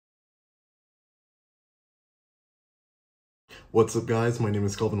What's up guys, my name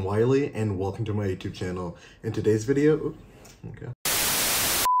is Calvin Wiley and welcome to my YouTube channel. In today's video,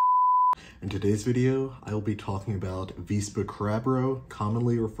 I will be talking about Vespa crabro,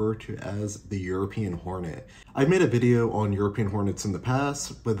 commonly referred to as the European Hornet. I've made a video on European Hornets in the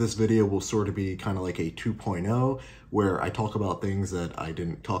past, but this video will sort of be kind of like a 2.0 where I talk about things that I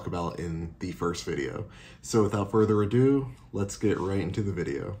didn't talk about in the first video. So without further ado, let's get right into the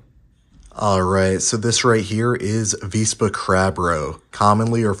video. Alright, so this right here is Vespa crabro,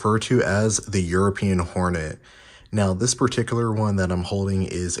 commonly referred to as the European Hornet. Now, this particular one that I'm holding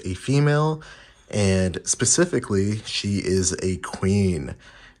is a female, and specifically, she is a queen.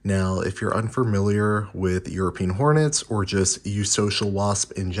 Now, if you're unfamiliar with European Hornets or just eusocial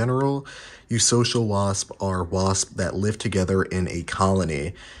wasp in general, eusocial wasp are wasps that live together in a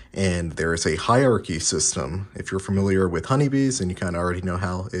colony, and there's a hierarchy system. If you're familiar with honeybees, and you kind of already know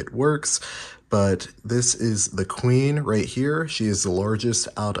how it works, but this is the queen right here. She is the largest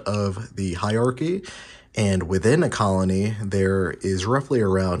out of the hierarchy. And within a colony, there is roughly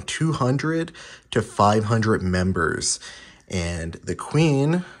around 200 to 500 members. And the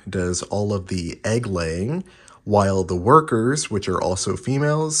queen does all of the egg laying, while the workers, which are also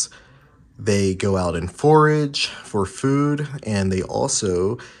females, they go out and forage for food, and they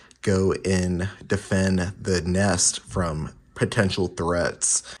also go and defend the nest from potential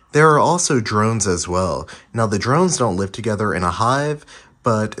threats. There are also drones as well. Now, the drones don't live together in a hive,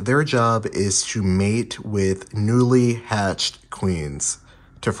 but their job is to mate with newly hatched queens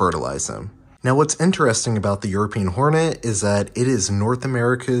to fertilize them. Now, what's interesting about the European Hornet is that it is North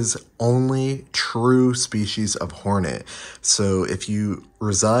America's only true species of hornet. So if you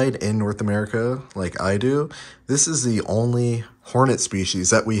reside in North America like I do, this is the only hornet species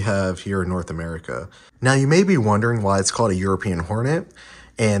that we have here in North America. Now, you may be wondering why it's called a European Hornet.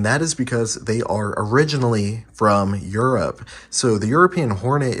 And that is because they are originally from Europe. So the European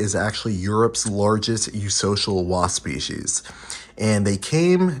Hornet is actually Europe's largest eusocial wasp species. And they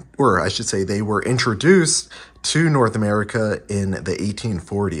came, or I should say they were introduced to North America in the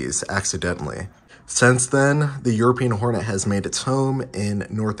 1840s accidentally. Since then, the European Hornet has made its home in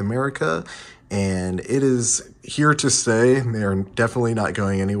North America, and it is here to stay. They're definitely not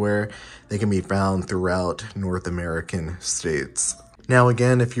going anywhere. They can be found throughout North American states. Now,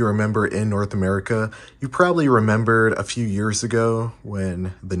 again, if you remember in North America, you probably remembered a few years ago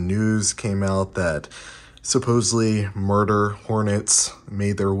when the news came out that supposedly murder hornets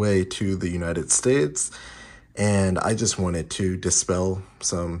made their way to the United States. And I just wanted to dispel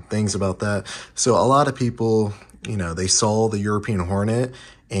some things about that. So a lot of people, they saw the European Hornet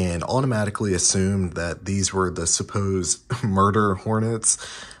and automatically assumed that these were the supposed murder hornets.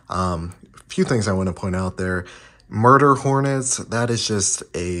 A few things I want to point out there. Murder hornets, that is just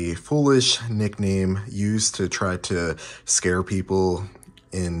a foolish nickname used to try to scare people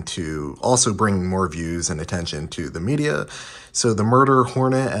into also bringing more views and attention to the media. So the murder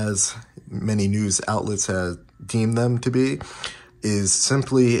hornet, as many news outlets have deemed them to be, is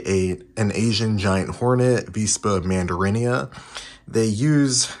simply an Asian giant hornet, Vespa mandarinia. They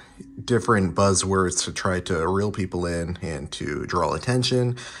use different buzzwords to try to reel people in and to draw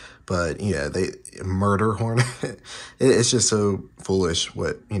attention. But yeah, murder hornet, it's just so foolish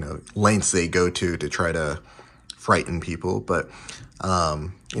what, lengths they go to try to frighten people. But,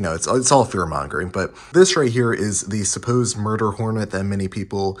 it's all fear mongering. But this right here is the supposed murder hornet that many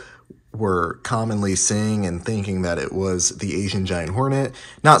people were commonly saying and thinking that it was the Asian giant hornet.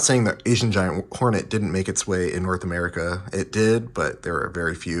 Not saying that Asian giant hornet didn't make its way in North America. It did, but there are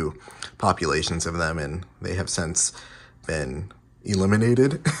very few populations of them, and they have since been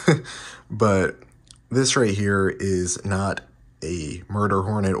eliminated. But this right here is not a murder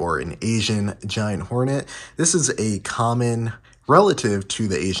hornet or an Asian giant hornet. This is a common relative to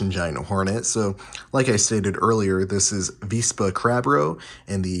the Asian giant hornet. So like I stated earlier, this is Vespa crabro,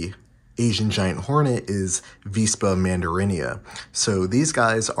 and the Asian giant hornet is Vespa mandarinia. So these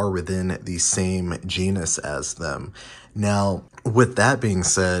guys are within the same genus as them. Now, with that being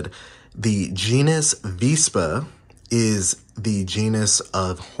said, the genus Vespa is the genus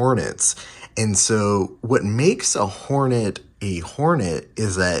of hornets. And so what makes a hornet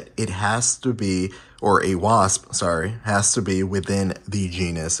is that it has to be, or a wasp, sorry, has to be within the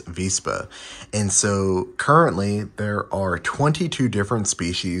genus Vespa. And so currently there are 22 different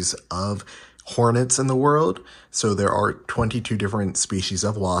species of hornets in the world. So there are 22 different species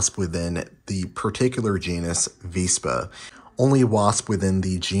of wasp within the particular genus Vespa. Only wasps within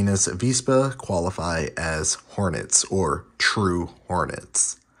the genus Vespa qualify as hornets or true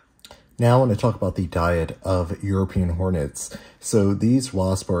hornets. Now I want to talk about the diet of European hornets. So these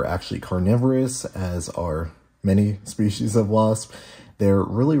wasps are actually carnivorous, as are many species of wasp. They're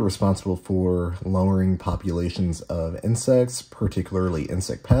really responsible for lowering populations of insects, particularly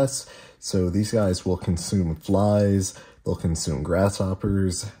insect pests. So these guys will consume flies, they'll consume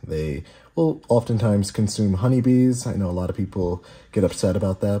grasshoppers, they will oftentimes consume honeybees. I know a lot of people get upset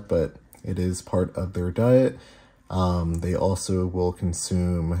about that, but it is part of their diet. They also will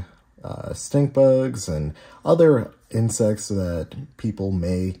consume stink bugs and other insects that people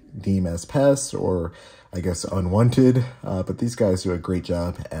may deem as pests or, I guess, unwanted. But these guys do a great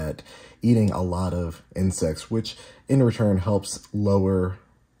job at eating a lot of insects, which in return helps lower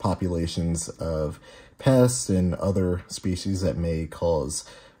populations of pests and other species that may cause,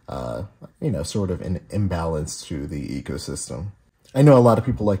 sort of an imbalance to the ecosystem. I know a lot of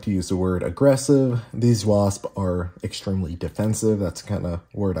people like to use the word aggressive. These wasps are extremely defensive. That's the kind of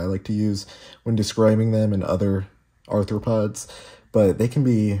word I like to use when describing them and other arthropods. But they can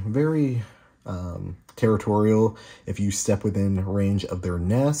be very territorial if you step within range of their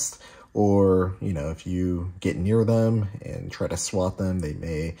nest, or, if you get near them and try to swat them, they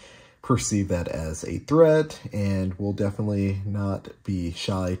may perceive that as a threat and will definitely not be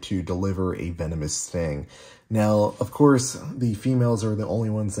shy to deliver a venomous sting. Now, of course, the females are the only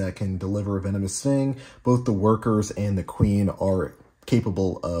ones that can deliver a venomous sting. Both the workers and the queen are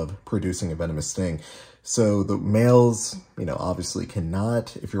capable of producing a venomous sting. So the males, obviously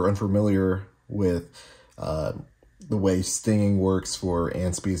cannot. If you're unfamiliar with the way stinging works for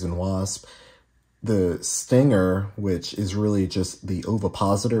ants, bees, and wasps, the stinger, which is really just the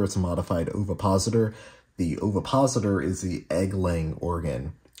ovipositor, it's a modified ovipositor. The ovipositor is the egg-laying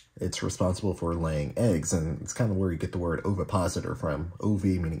organ. It's responsible for laying eggs, and it's kind of where you get the word ovipositor from.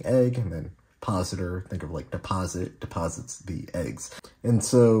 Ovi meaning egg, and then positor, think of like deposit, deposits the eggs. And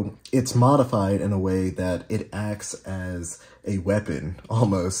so it's modified in a way that it acts as a weapon,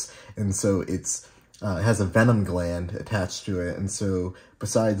 almost. And so it has a venom gland attached to it, and so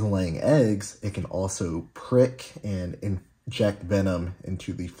besides laying eggs, it can also prick and inject venom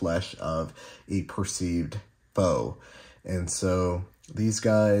into the flesh of a perceived foe. And so these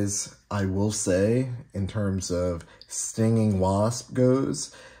guys, I will say, in terms of stinging wasp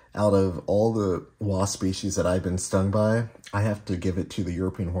goes, out of all the wasp species that I've been stung by, I have to give it to the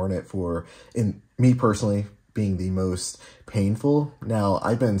European hornet for, in me personally, being the most painful. Now,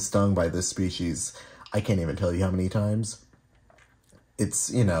 I've been stung by this species, I can't even tell you how many times.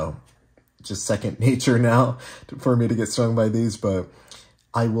 It's, just second nature now for me to get stung by these, but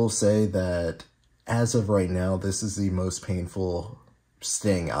I will say that as of right now, this is the most painful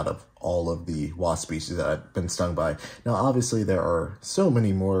sting out of all of the wasp species that I've been stung by. Now, obviously, there are so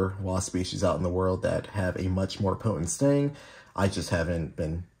many more wasp species out in the world that have a much more potent sting. I just haven't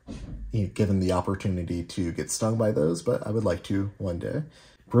been given the opportunity to get stung by those, but I would like to one day.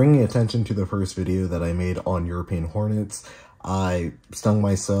 Bringing attention to the first video that I made on European hornets, I stung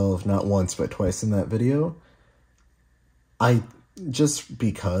myself not once but twice in that video. Just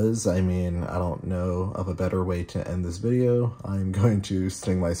because, I don't know of a better way to end this video, I'm going to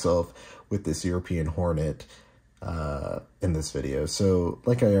sting myself with this European hornet in this video. So,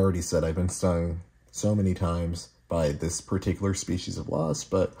 like I already said, I've been stung so many times by this particular species of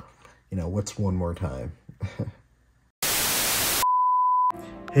wasp, but, what's one more time?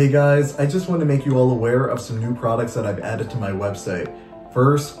 Hey guys, I just want to make you all aware of some new products that I've added to my website.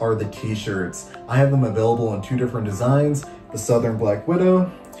 First are the t-shirts. I have them available in two different designs, the Southern Black Widow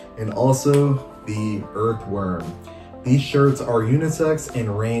and also the Earthworm. These shirts are unisex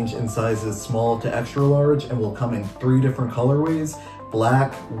and range in sizes small to extra large and will come in 3 different colorways,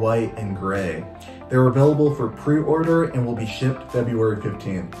 black, white, and gray. They're available for pre-order and will be shipped February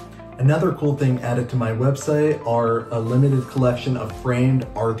 15th. Another cool thing added to my website are a limited collection of framed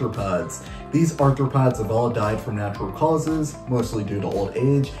arthropods. These arthropods have all died from natural causes, mostly due to old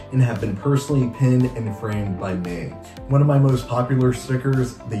age, and have been personally pinned and framed by me. One of my most popular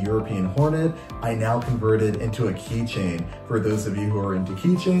stickers, the European Hornet, I now converted into a keychain. For those of you who are into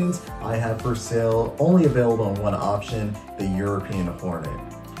keychains, I have for sale, only available on one option, the European Hornet.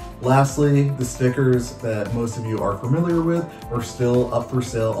 Lastly, the stickers that most of you are familiar with are still up for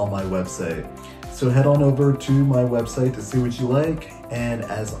sale on my website. So head on over to my website to see what you like, and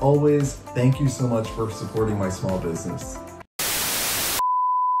as always, thank you so much for supporting my small business.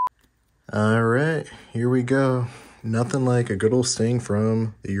 All right, here we go. Nothing like a good old sting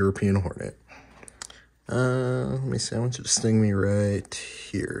from the European Hornet. Let me see, I want you to sting me right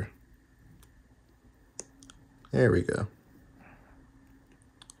here. There we go.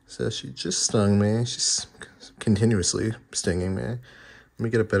 So she just stung me. She's continuously stinging me. Let me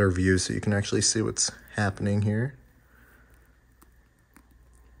get a better view so you can actually see what's happening here.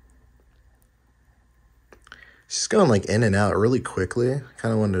 She's going like in and out really quickly.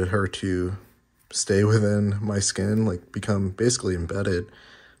 Kind of wanted her to stay within my skin, like become basically embedded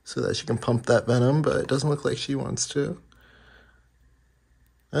so that she can pump that venom, but it doesn't look like she wants to.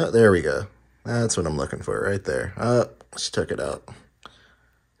 Oh, there we go. That's what I'm looking for right there. Oh, she took it out.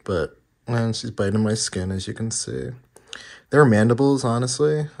 But, man, she's biting my skin, as you can see. They're mandibles,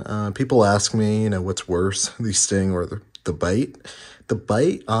 honestly. People ask me, what's worse, the sting or the bite. The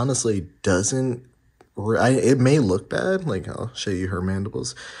bite, honestly, doesn't... it may look bad. Like, I'll show you her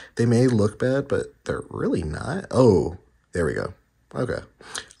mandibles. They may look bad, but they're really not. Oh, there we go. Okay.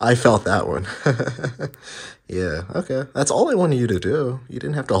 I felt that one. Yeah, okay. That's all I wanted you to do. You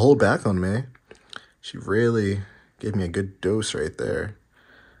didn't have to hold back on me. She really gave me a good dose right there.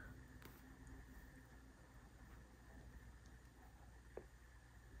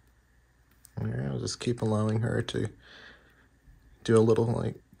 Alright, I'll just keep allowing her to do a little,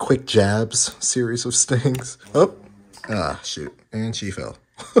 like, quick jabs series of stings. Oh! Ah, shoot. And she fell.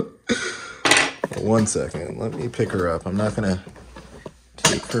 1 second. Let me pick her up. I'm not gonna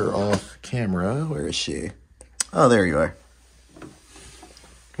take her off camera. Where is she? Oh, there you are.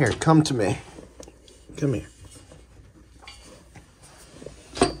 Here, come to me. Come here.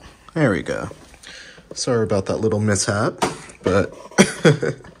 There we go. Sorry about that little mishap, but...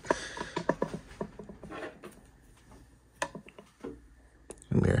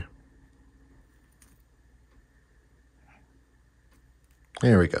 Come here.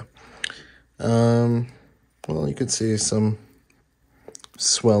 There we go. Well, you can see some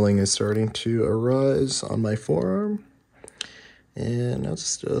swelling is starting to arise on my forearm. And now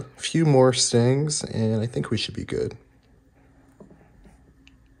just a few more stings, and I think we should be good.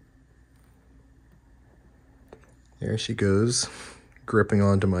 There she goes, gripping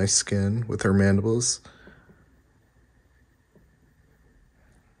onto my skin with her mandibles.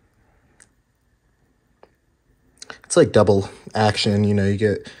 It's like double action, you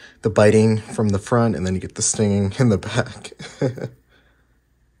get the biting from the front and then you get the stinging in the back.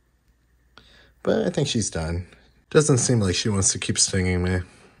 But I think she's done. Doesn't seem like she wants to keep stinging me.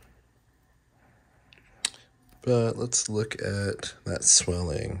 But let's look at that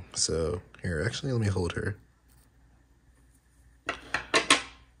swelling. So here, actually, let me hold her.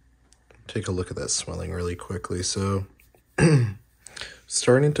 Take a look at that swelling really quickly. So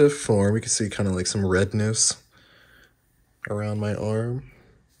starting to form, you can see kind of like some redness around my arm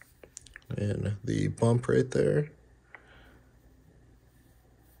and the bump right there.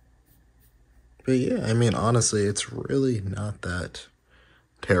 But yeah, I mean, honestly, it's really not that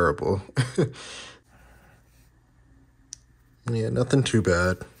terrible. Yeah, nothing too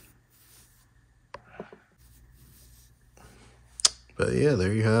bad. But yeah,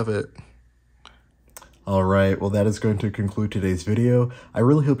 there you have it. Alright, well that is going to conclude today's video. I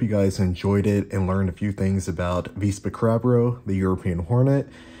really hope you guys enjoyed it and learned a few things about Vespa Crabro, the European Hornet.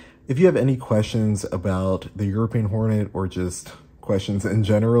 If you have any questions about the European Hornet or just questions in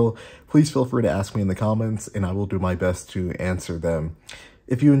general, please feel free to ask me in the comments and I will do my best to answer them.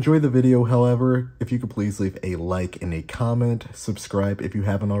 If you enjoyed the video, however, if you could please leave a like and a comment, subscribe if you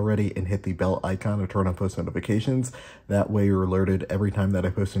haven't already, and hit the bell icon to turn on post notifications. That way you're alerted every time that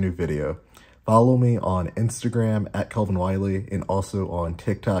I post a new video. Follow me on Instagram at Kelvin Wiley and also on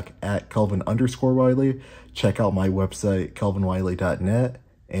TikTok at Kelvin_Wiley. Check out my website, kelvinwiley.net,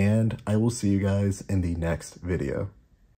 and I will see you guys in the next video.